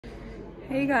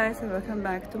Hey guys, and welcome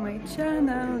back to my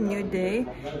channel. New day,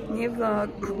 new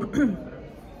vlog.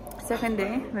 Second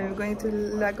day when we're going to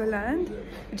Legoland.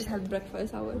 We just had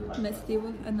breakfast. Our bestie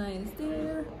Anaya is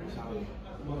there.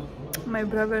 My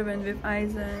brother went with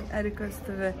Aiza and Erica's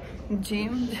to the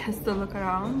gym just to look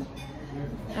around.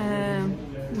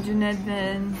 Junaid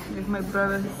went with my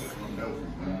brother's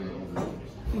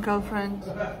girlfriend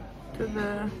to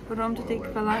the room to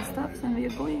take the last steps, and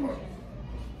we're going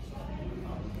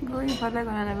for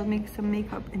Legoland. I will make some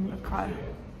makeup in the car.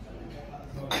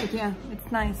 But yeah,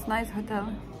 it's nice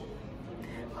hotel.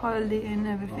 Holiday Inn,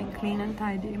 everything clean and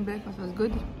tidy. Breakfast was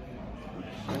good.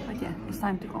 But yeah, it's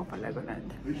time to go for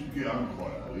Legoland.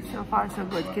 So far so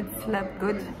good. Kids slept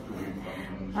good.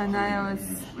 My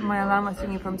alarm was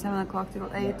ringing from 7 o'clock till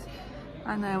 8.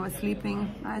 Anaya was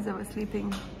sleeping. Aiza was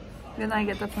sleeping. Then I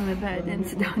get up from the bed and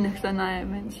sit down next to Anaya,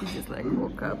 and she just like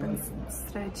woke up and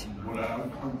stretch.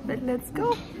 But let's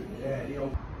go.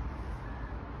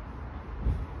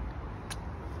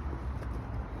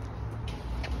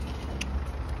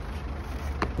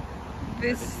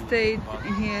 This stayed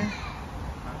here.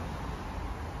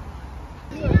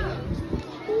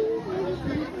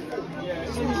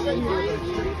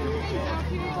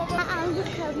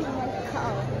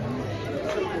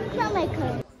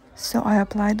 So I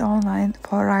applied online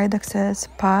for ride access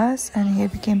pass, and here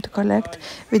we came to collect.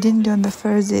 We didn't do on the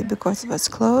first day because it was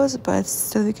closed, but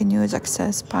still we can use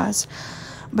access pass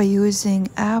by using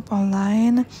app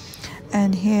online.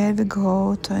 And here we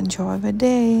go to enjoy the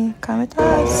day. Come with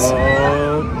us.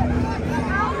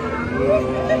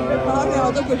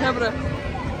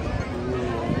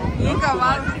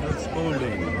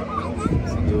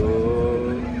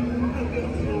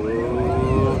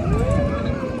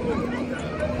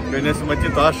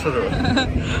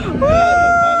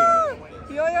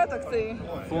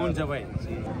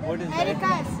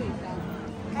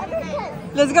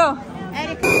 Let's go.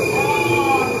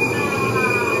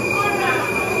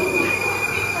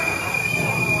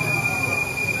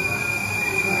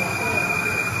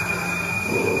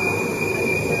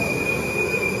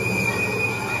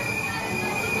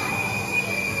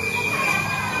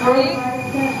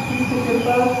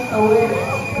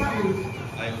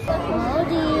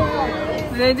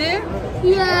 Ready?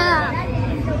 Yeah.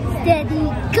 Steady,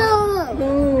 go.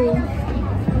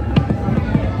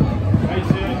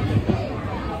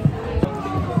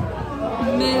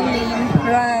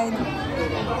 Ride.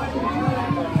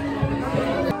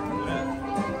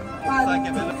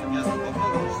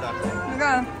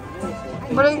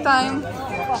 Break time.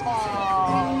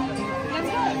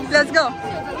 Let's go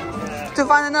to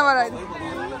find another ride.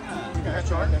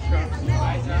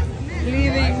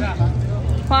 Leaving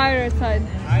fire side.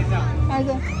 Aiza.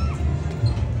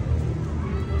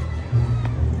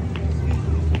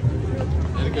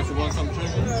 Erica, you want some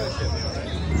chicken?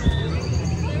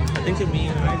 I think to me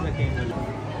and Aiza came to.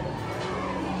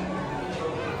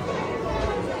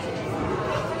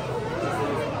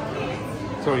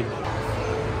 Sorry.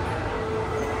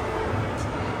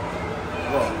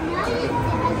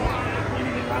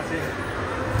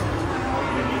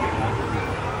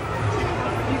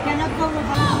 You cannot go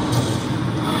without.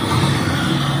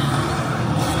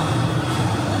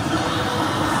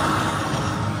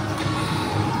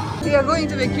 We are going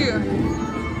to the queue.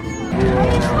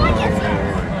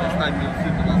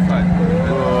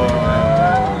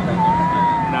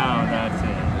 Now that's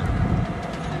it.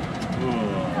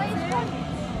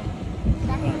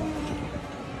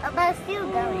 But still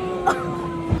going.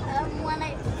 When I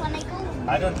go.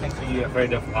 I don't think so. You're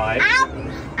afraid of heights.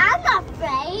 I'm not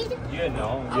afraid. You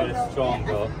know, you're a strong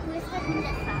girl.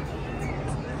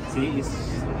 See, it's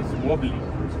wobbly.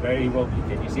 It's very wobbly.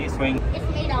 Can you see it swing? It's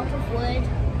made out of wood.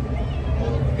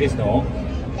 It's no.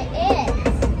 It is.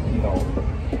 No.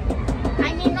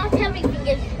 I mean, not everything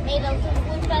is made out of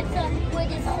wood, but some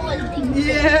wood is holding.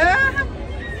 Yeah.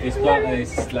 It's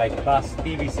like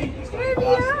PVC. It's like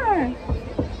Yeah.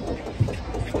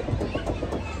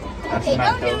 That's Okay,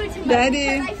 metal. don't do it to me. Daddy.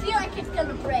 Because I feel like it's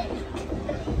gonna break.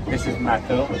 This is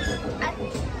metal.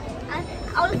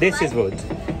 I'll This is wood.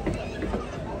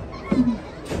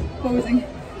 Posing.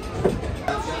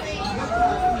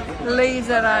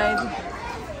 Laser ride.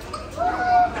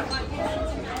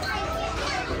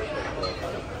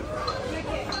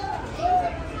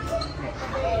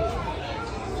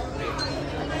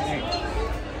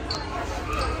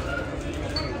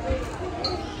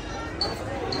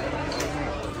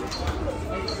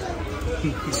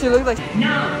 She looked like.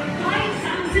 Now, flight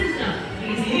sound system.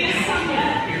 Please hear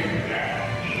someone.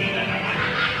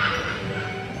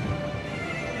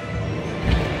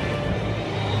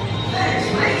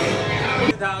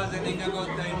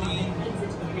 2013.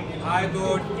 I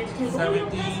got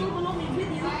 17.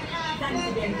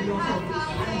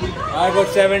 I got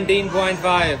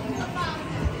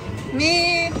 17.5.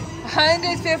 Me,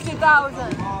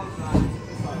 150,000.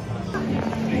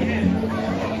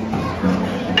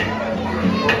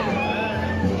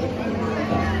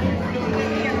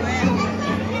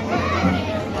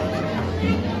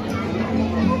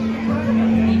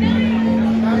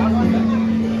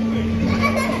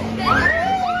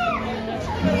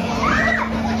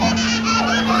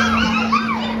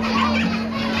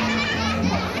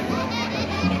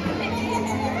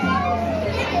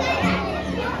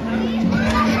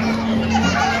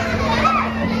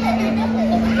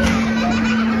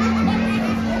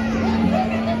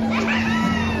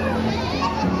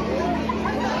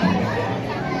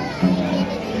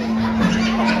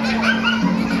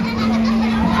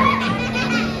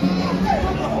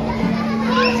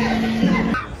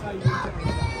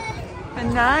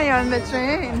 Anaya on the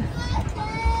train.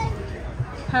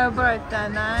 How about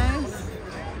that? Nice.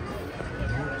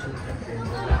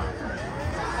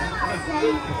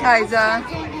 Aiza.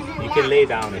 You can lay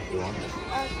down if you want.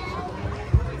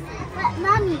 But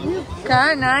mommy, you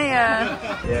Anaya.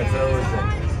 Yeah, so is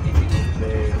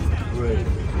it. Good.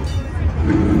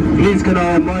 Please can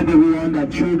I remind everyone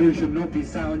that children should not be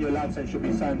sat on your laps and should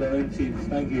be sat in their own seats.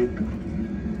 Thank you.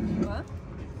 What?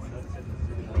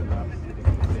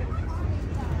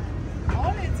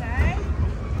 Holiday?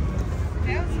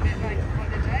 Feels a bit like a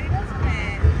holiday, doesn't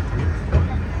it?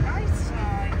 Nice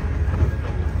side.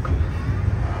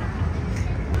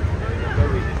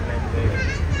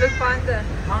 Look, panda.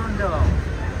 Panda.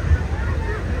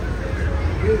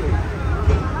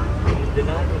 The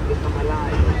night will become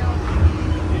alive.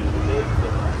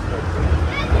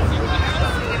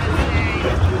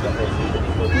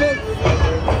 Look.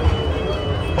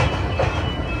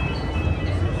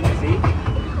 See?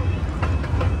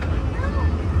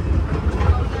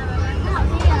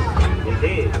 It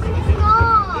is.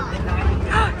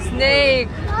 Snake.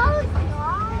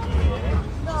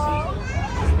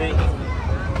 Snake.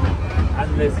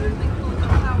 And listen.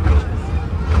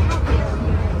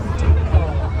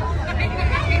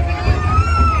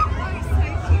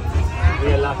 We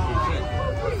are lucky.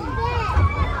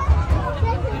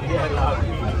 We are lucky.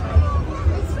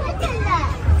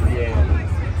 Yeah.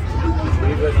 We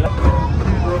were lucky.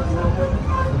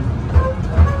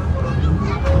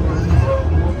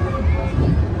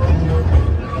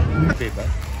 Paper.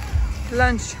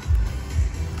 Lunch.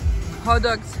 Hot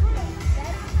dogs.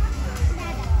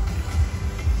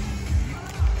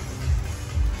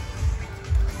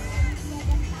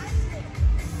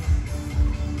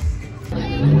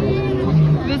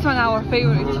 This one our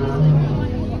favorite.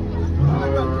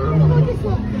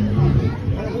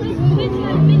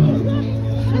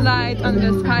 Flight on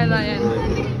the skyline.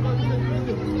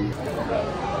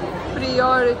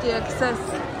 Priority access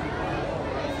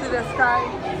to the sky.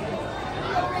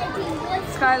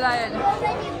 Skyline.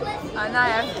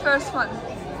 Anaya, first one.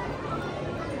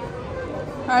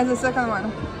 Here's the second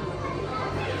one.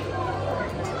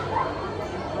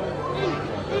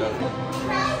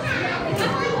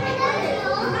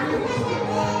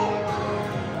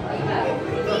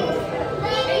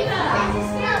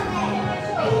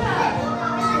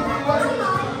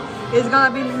 It's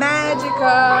gonna be magical.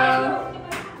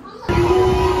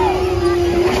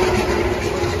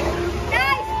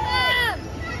 Nice mom!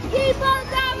 Keep on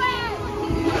going!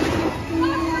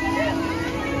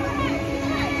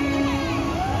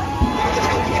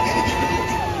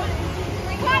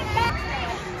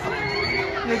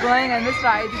 We're going on this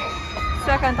ride.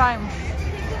 Second time.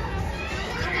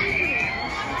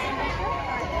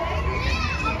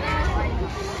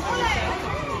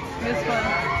 This one.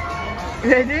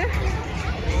 Ready?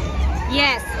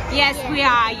 Yes, yes we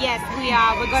are. Yes we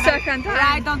are. We're gonna Second time.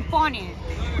 ride on pony.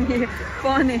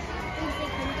 Funny.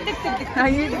 I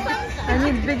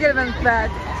need bigger than that.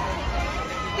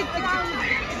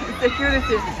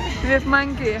 Security. With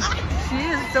monkey. She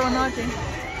is so naughty.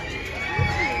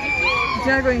 She's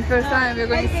not going first time, we're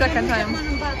going second time.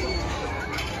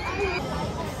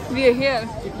 We are here.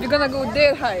 We're gonna go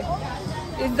there high.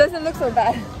 It doesn't look so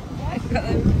bad. It's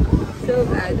gonna be so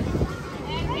bad.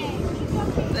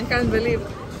 I can't believe.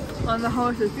 On the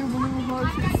horses, two blue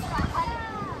horses.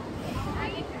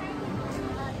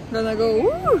 Gonna go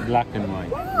woo! Black and white.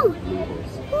 Woo! Blue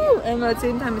horse. Woo! And at the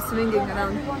same time it's swinging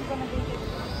around.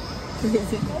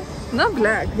 Not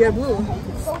black, they're blue.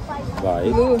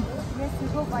 White. Blue.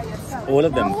 All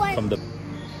of them from the.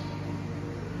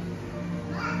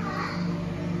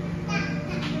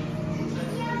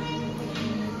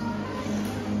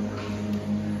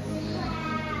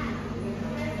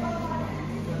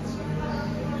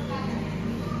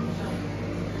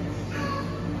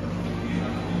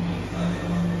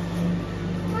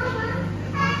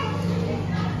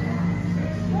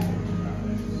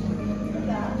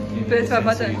 Press for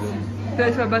buttons.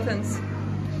 Press for buttons.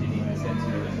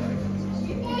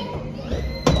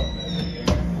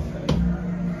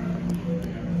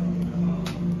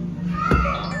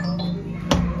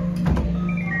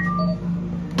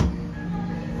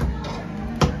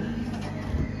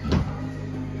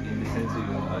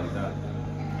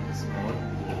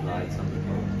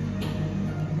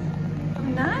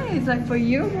 Nice, like for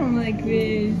you from like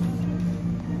this.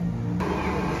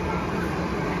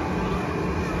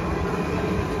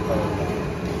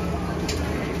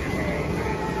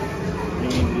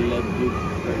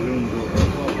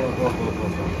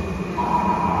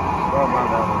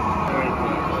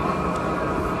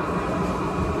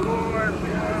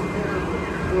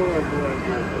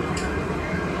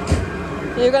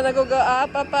 You're gonna go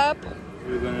up, up, up.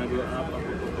 We're gonna go up, up, up,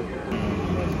 up, up.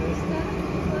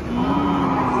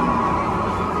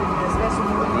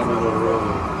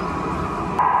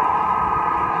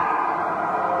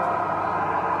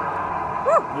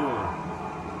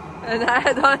 And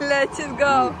I don't let it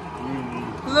go.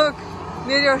 Look,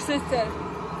 near your sister.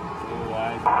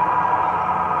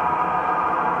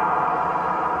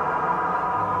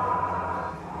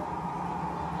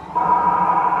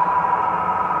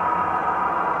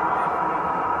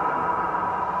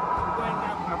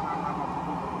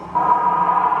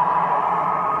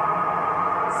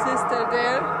 Sister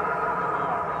there.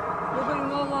 Look at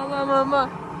mama, mama.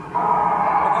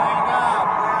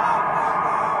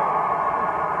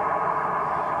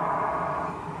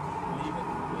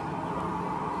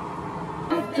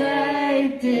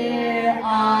 Birthday, dear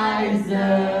Aiza.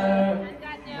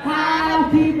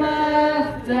 Happy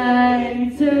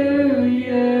birthday to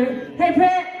you. Hip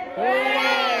hip!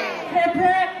 Hooray! Hip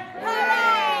hip!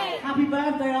 Hooray! Happy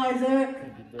birthday, Isaac.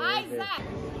 Aiza.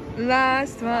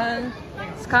 Last one.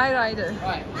 Skyrider.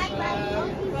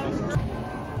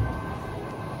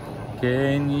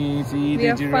 Can you see We the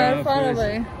are giraffe? far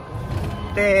away.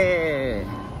 There.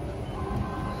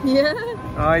 Yeah?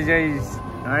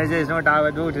 Aiza is not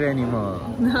our daughter anymore.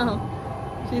 No.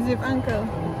 She's with uncle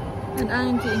and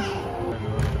auntie.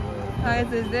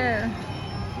 Aiza is there.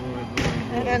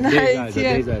 And Anaya is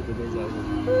here.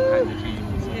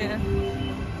 Yeah.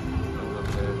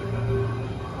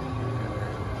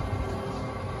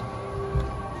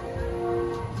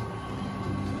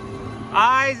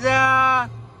 Aiza!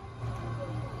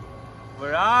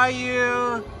 Where are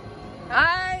you?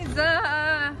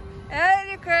 Aiza!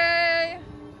 Eric!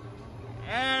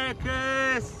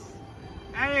 Ericus!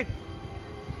 Eric!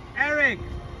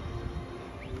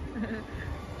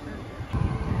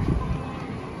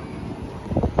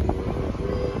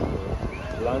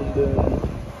 London.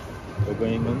 We're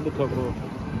going on the top of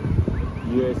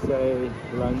USA,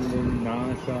 London,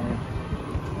 NASA,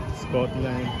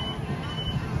 Scotland.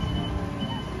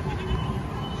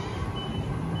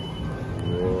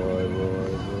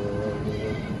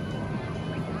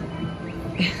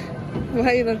 Why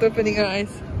are you not opening your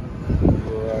eyes?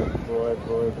 Boy.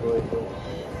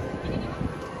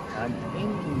 And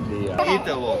India. Eat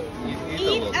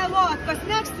a lot, because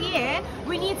next year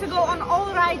we need to go on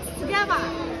all rides together.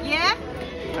 Yeah?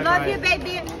 Love you,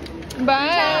 baby.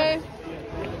 Bye!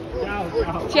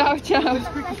 Ciao, ciao.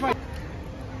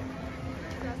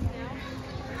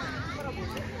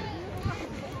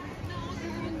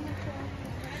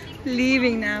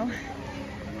 Leaving now.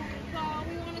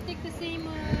 We want to take the same.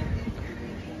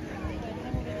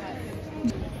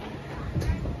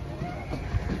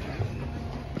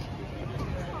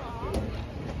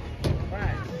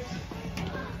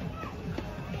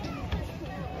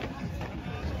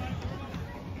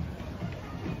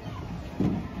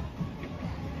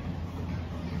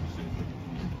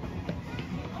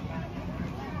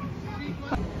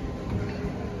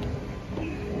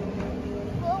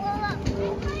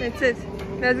 That's it.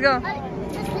 Let's go.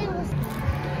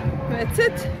 That's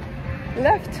it.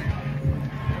 Left.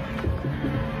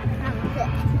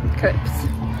 Crepes.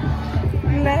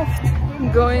 Left.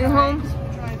 Going home.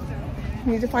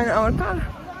 Need to find our car.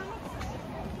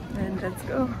 And let's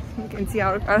go. You can see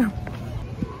our car.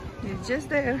 It's just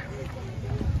there.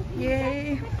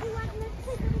 Yay.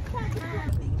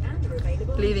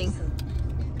 Leaving.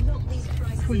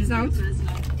 Food is out.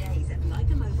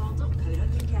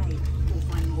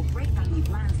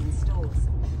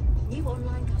 New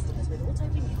online customers with auto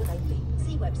renewal only.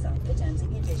 See website for terms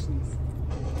and conditions.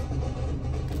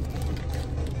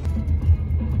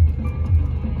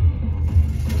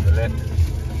 The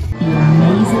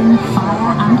amazing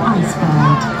fire and ice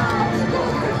bird.